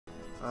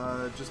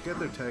Just get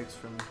their tags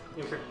from me.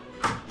 Yeah, sure.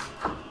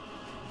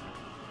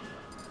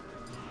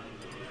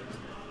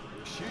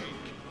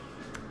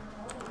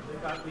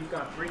 We've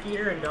got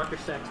Brickeater and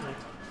DrSex, man.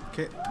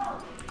 Okay.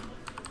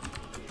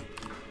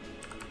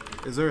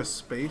 Is there a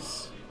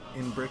space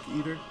in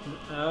Brickeater?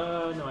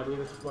 No, I believe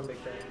it's just one big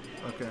thing.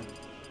 Okay.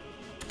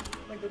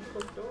 My good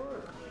closed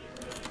door.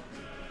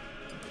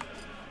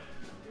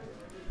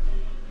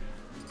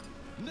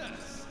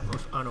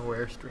 Most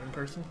unaware stream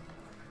person.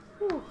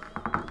 Whew.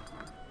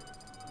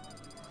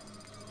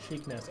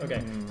 Cheekness.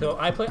 Okay, so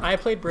I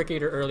played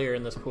Brickeater earlier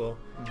in this pool,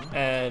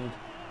 and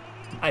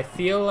I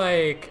feel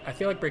like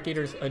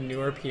Brickeater's a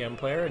newer PM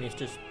player, and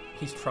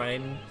he's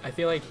trying. I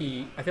feel like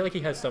he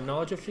has some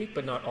knowledge of Sheik,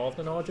 but not all of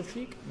the knowledge of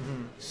Sheik.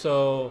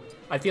 So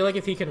I feel like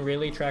if he can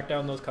really track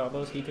down those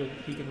combos, he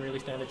can really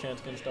stand a chance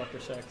against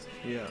DrSex.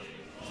 Yeah.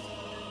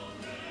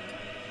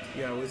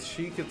 Yeah, with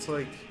Sheik, it's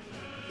like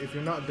if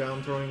you're not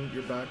down throwing,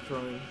 you're back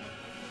throwing.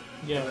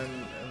 Yeah.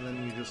 And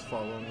then you just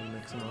follow and you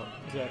mix them up.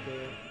 Exactly.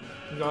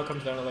 Yeah. It all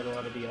comes down to like a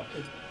lot of DI.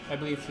 I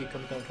believe Sheik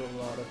comes down to a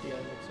lot of DI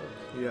mix-up.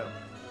 Yeah.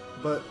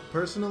 But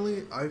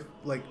personally, I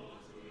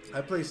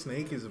play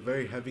Snake. He's a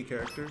very heavy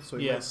character, so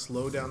he might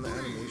slow down the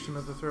animation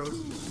of the throws.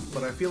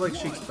 But I feel like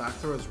Sheik's back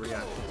throw is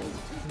reactable.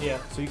 Yeah.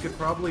 So you could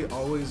probably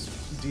always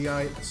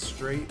DI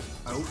straight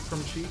out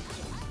from Sheik,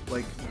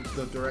 like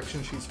the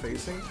direction she's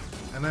facing,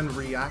 and then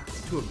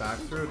react to a back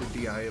throw to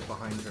DI it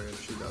behind her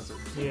if she does it.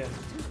 Yeah.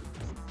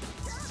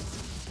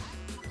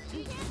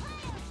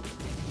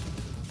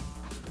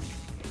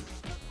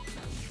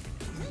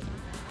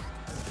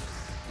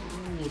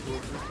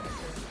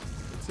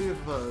 Let's see if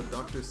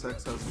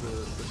DrSex has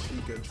the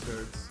Sheik edge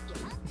cards.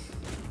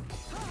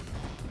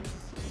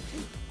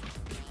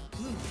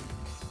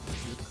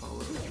 Good call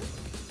out.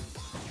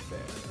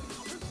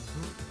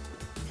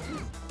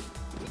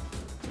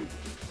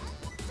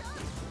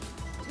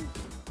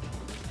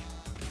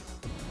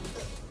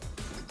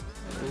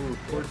 Ooh,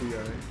 poor DI.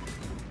 Yeah,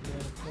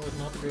 well, it's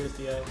not the greatest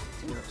DI.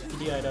 If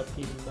he DI'd up,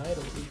 he might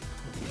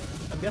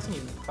have. I'm guessing he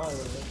probably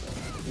would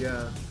have.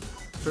 Yeah.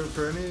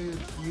 For any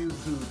of you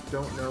who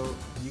don't know,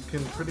 you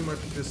can pretty much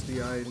just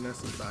DI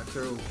Ness's back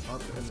throw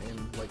up and in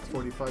like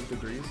 45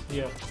 degrees.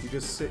 Yeah. You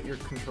just sit your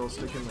control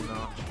stick in the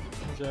notch.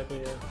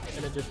 Exactly, yeah.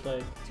 And it just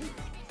like,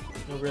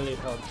 it really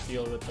helps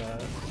deal with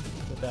that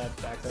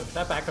back throw.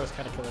 That back throw is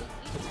kind of killer.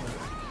 It's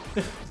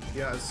nice.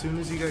 Yeah, as soon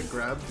as you get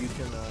grabbed, you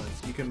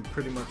can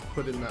pretty much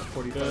put in that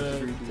 45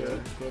 degree DI.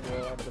 Good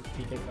roll out of the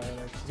PK fire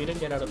there. If he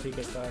didn't get out of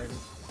PK fire,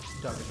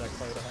 DrSex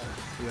probably would have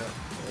had. Yeah.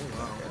 Oh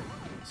wow. Okay.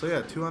 So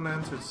yeah, 2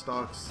 unanswered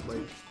stocks.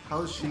 Like,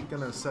 how is Sheik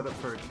gonna set up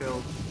for a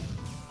kill?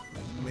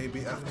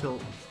 Maybe F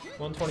tilt.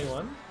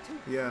 121?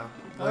 Yeah.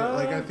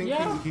 Like I think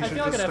he should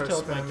just start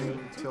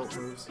spamming tilt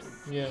moves.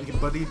 Yeah.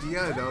 But he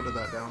DI'd out of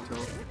that down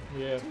tilt.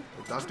 Yeah.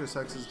 But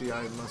DrSex's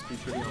DI must be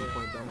pretty on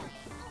point then.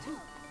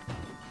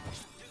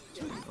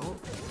 Oh.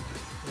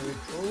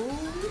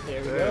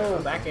 There we go.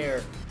 Back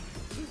air.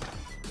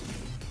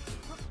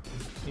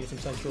 Need some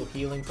sensual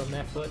healing from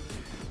that foot.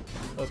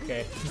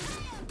 Okay.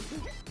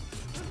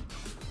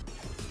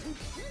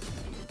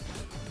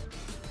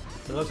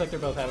 So it looks like they're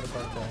both having a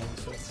fun time,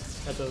 so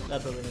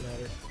that's what really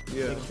matters.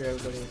 Yeah. Making sure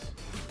everybody's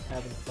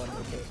having fun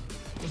with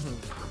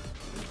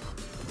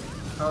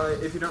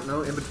it. If you don't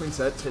know, in between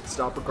sets, hit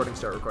stop recording,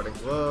 start recording.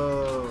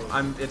 Whoa.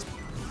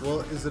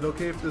 Well, is it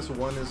okay if this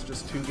one is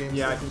just 2 games?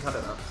 Yeah, I can cut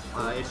it up.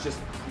 It's just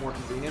more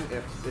convenient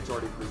if it's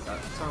already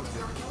pre-cut. Sounds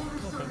good.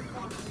 Okay.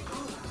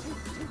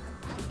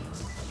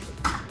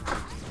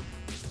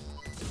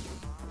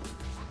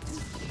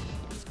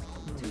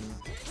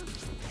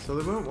 So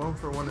they went 1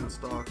 for 1 in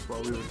stocks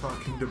while we were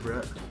talking to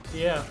Brett.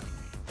 Yeah.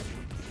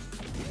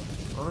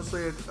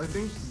 Honestly, I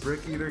think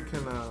Brickeater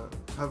can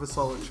have a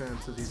solid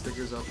chance if he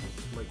figures out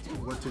like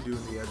what to do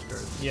in the edge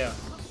guard. Yeah.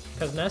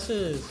 Because Ness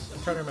is,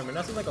 I'm trying to remember,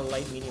 Ness is like a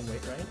light medium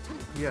weight, right?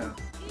 Yeah.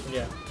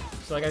 Yeah.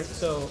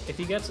 So if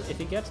he gets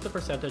the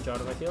percentage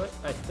out of him,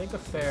 I think a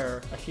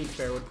Sheik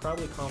fair would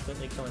probably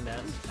confidently kill a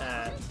Ness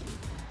at,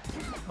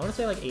 I want to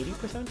say like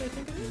 80%, I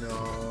think it is?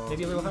 No.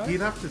 Maybe a little higher?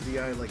 He'd have to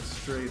DI like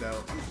straight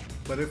out.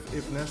 But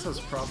if Ness has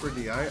proper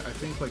DI, I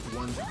think like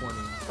 120.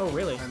 Oh,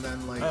 really? And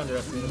then like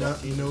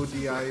no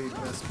DI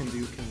Ness can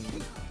do can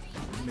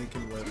make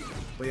him live.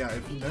 But yeah,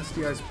 if Ness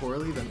DIs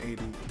poorly, then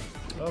 80.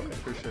 Okay.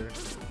 For sure.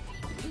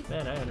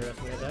 Man, I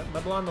underestimated that. My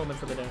blonde moment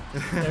for the day.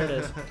 There it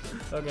is.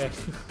 Okay.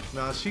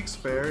 Nah, Sheik's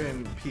fair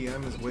in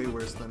PM is way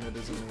worse than it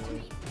is in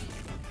melee.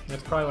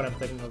 That's probably what I'm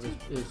thinking of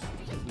is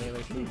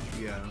melee Sheik.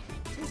 Yeah.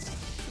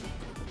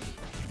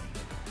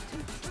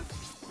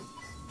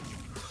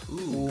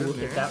 Ooh,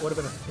 if that would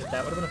have been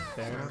a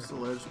fair. Perhaps the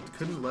ledge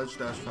couldn't ledge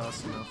dash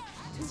fast enough.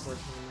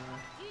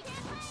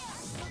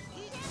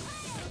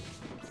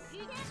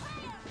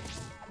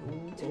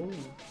 Ooh.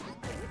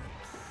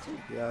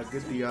 Yeah,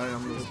 good DI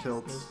on those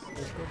tilts.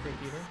 Let's go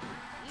Brickeater.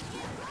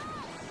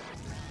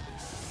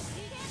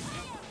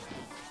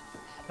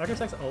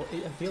 DrSex,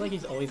 I feel like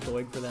he's always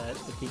going for the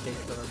PK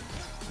storm.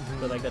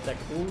 So like that's like,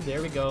 ooh,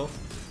 there we go.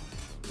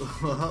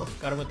 Well,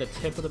 got him with the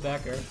tip of the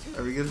backer.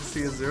 Are we gonna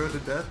see a 0 to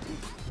death?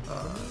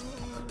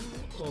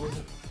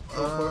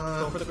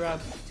 Go for the grab.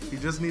 He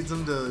just needs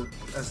him to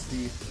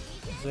SD.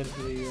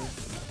 Essentially,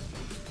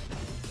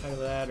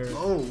 either that or...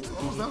 Oh,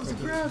 that was a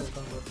grab.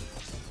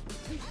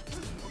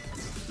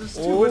 There's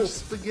too much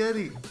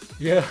spaghetti.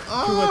 Yeah,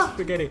 too much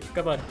spaghetti.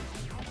 Come on.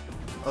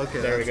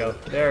 Okay. There we go.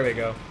 There we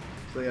go.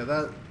 So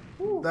yeah,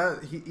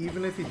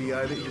 even if he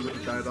DI'd it, he would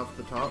have died off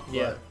the top.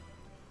 Yeah.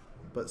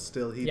 But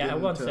still, he at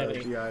didn't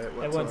 170. DI it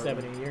whatsoever. At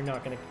 170, you're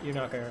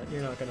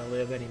not gonna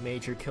live any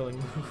major killing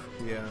move.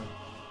 Yeah.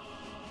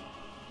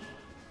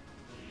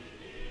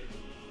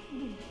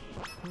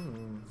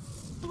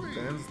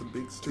 Fans the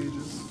big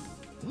stages.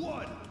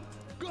 One,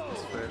 go.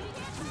 That's fair.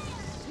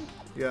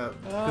 Yeah,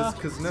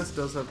 because Ness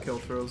does have kill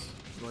throws.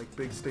 Like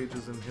big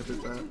stages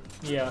inhibit that.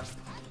 Yeah.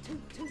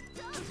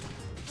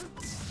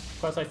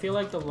 Plus, I feel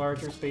like the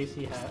larger space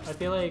he has, I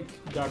feel like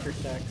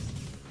DrSex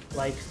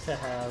likes to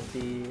have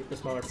the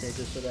smaller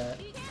stages so that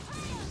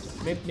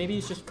maybe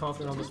he's just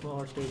confident on the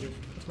smaller stages.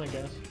 That's my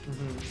guess.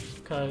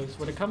 Because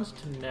when it comes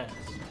to Ness,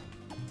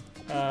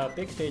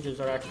 big stages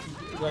are actually,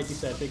 like you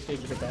said, big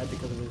stages are bad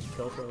because of his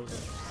kill throws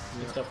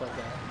and stuff like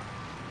that.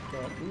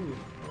 But, ooh,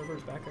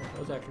 reverse back air. That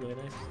was actually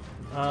really nice.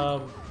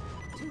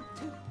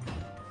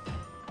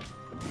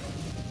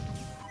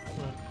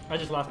 I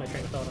just lost my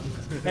train of thought on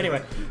this.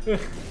 Anyway.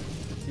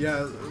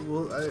 Yeah,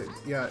 well,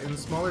 in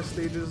smaller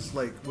stages,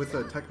 like with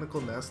a technical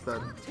Ness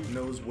that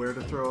knows where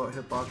to throw out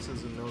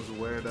hitboxes and knows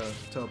where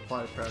to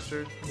apply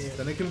pressure,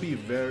 then it can be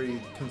very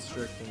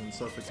constricting and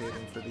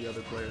suffocating for the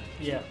other player.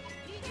 Yeah.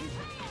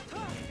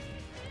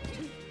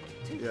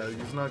 Yeah,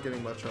 he's not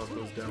getting much off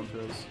those down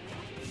throws.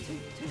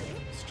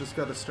 He's just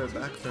got to start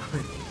back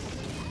throwing.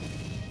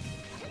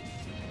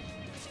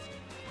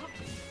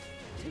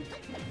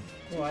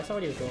 Oh, I saw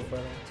what he was going for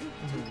there.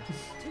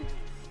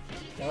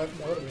 That would have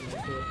been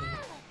nice too.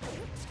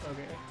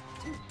 Okay.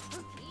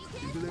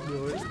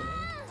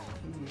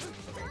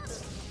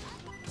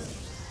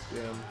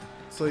 Yeah.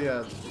 So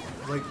yeah,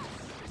 like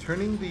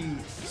turning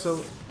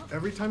so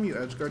every time you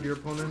edgeguard your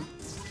opponent,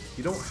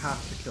 you don't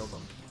have to kill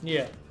them.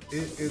 Yeah.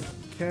 It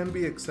can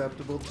be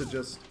acceptable to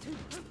just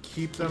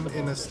keep them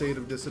in a state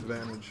of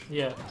disadvantage.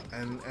 Yeah.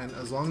 And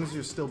as long as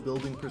you're still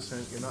building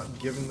percent, you're not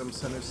giving them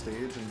center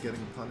stage and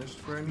getting punished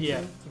for anything.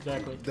 Yeah,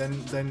 exactly.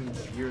 Then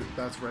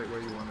that's right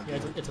where you want to be.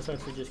 It's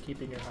essentially just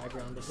keeping your high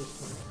ground at this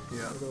point.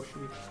 Yeah.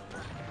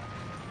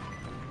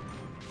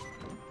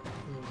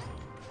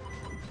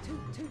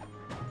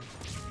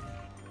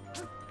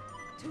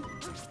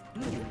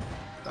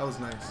 That was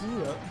nice.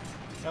 Ooh,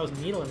 that was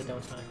needle in the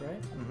down smack,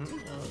 right? Mm-hmm.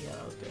 Oh yeah,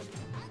 that was good.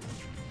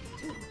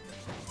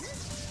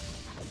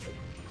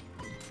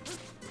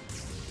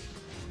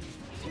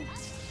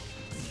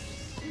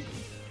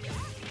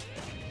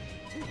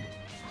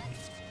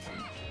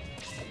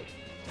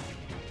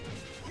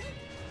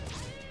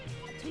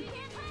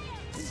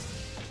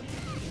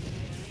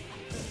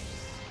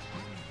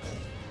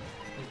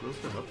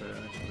 Up there,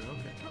 actually.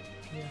 Okay.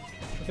 Yeah.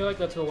 I feel like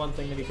that's the one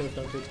thing that he could have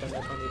done to extend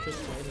that time, just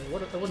slightly. I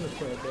wouldn't have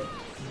killed it.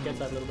 Gets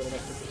that little bit of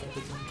extra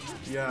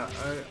percentage. Yeah,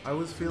 I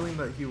was feeling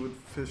that he would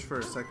fish for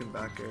a second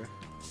back air.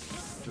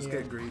 Just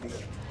get greedy.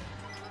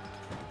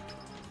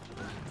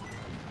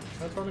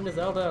 Transform into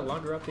Zelda,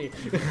 longer up the.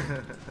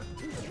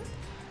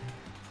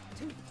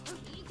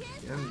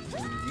 And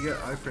you get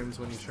iframes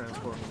when you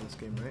transform in this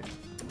game, right?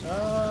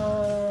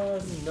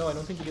 No, I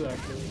don't think you do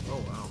actually.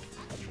 Oh wow.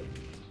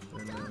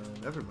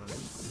 And never mind.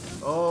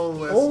 Oh,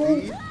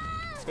 SD.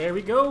 There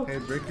we go. Hey,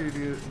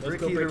 Brickeater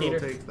will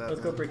take that. Let's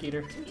go,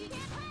 Brickeater.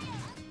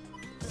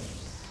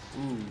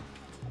 Ooh.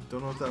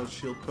 Don't know if that was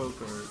shield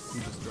poke or he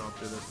just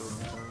dropped it at the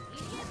wrong time.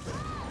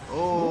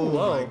 Oh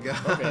my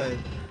god. Okay.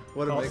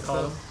 What a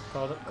mix-up.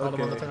 Call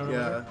him on the turn.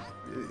 Yeah.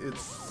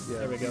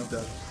 There we go. He's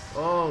done.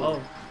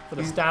 Oh. For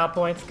the style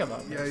points? Come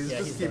on. Yeah, he's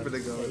just keeping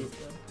it going.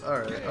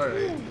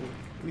 Alright.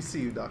 We see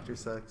you,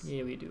 DrSex.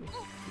 Yeah, we do.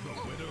 The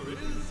winner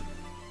is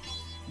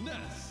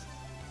Ness.